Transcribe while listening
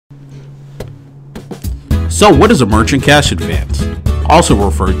So what is a merchant cash advance, also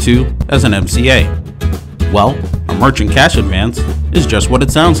referred to as an MCA? Well, a merchant cash advance is just what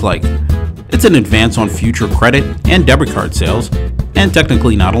it sounds like. It's an advance on future credit and debit card sales, and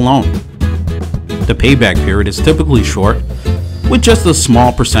technically not a loan. The payback period is typically short, with just a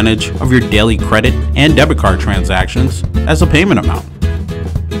small percentage of your daily credit and debit card transactions as a payment amount.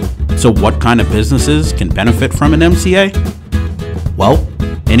 So what kind of businesses can benefit from an MCA? Well,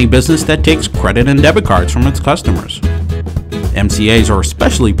 any business that takes credit and debit cards from its customers. MCAs are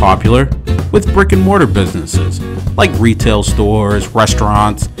especially popular with brick and mortar businesses like retail stores,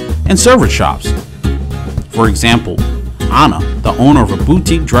 restaurants, and service shops. For example, Anna, the owner of a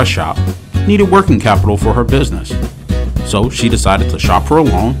boutique dress shop, needed working capital for her business. So she decided to shop for a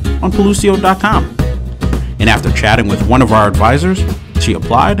loan on Plousio.com. And after chatting with one of our advisors, she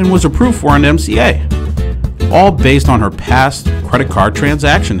applied and was approved for an MCA, all based on her past credit card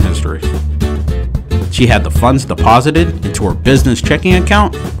transaction history. She had the funds deposited into her business checking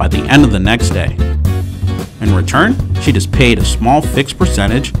account by the end of the next day. In return, she just paid a small fixed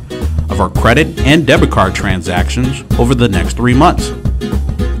percentage of her credit and debit card transactions over the next 3 months.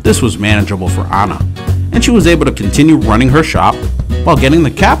 This was manageable for Anna, and she was able to continue running her shop while getting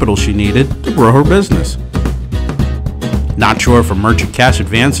the capital she needed to grow her business. Not sure if a merchant cash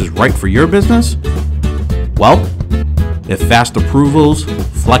advance is right for your business? Well, if fast approvals,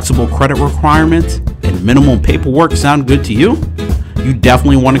 flexible credit requirements, and minimal paperwork sound good to you, you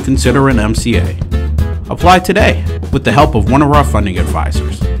definitely want to consider an MCA. Apply today with the help of one of our funding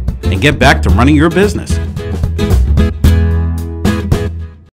advisors and get back to running your business.